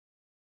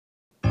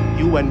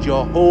You and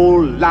your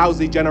whole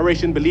lousy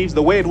generation believes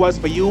the way it was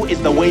for you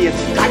is the way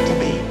it's got to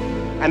be.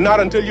 And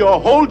not until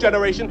your whole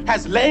generation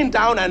has lain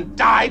down and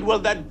died will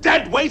the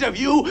dead weight of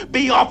you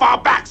be off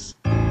our backs.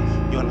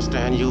 You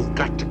understand? You've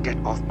got to get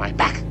off my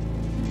back.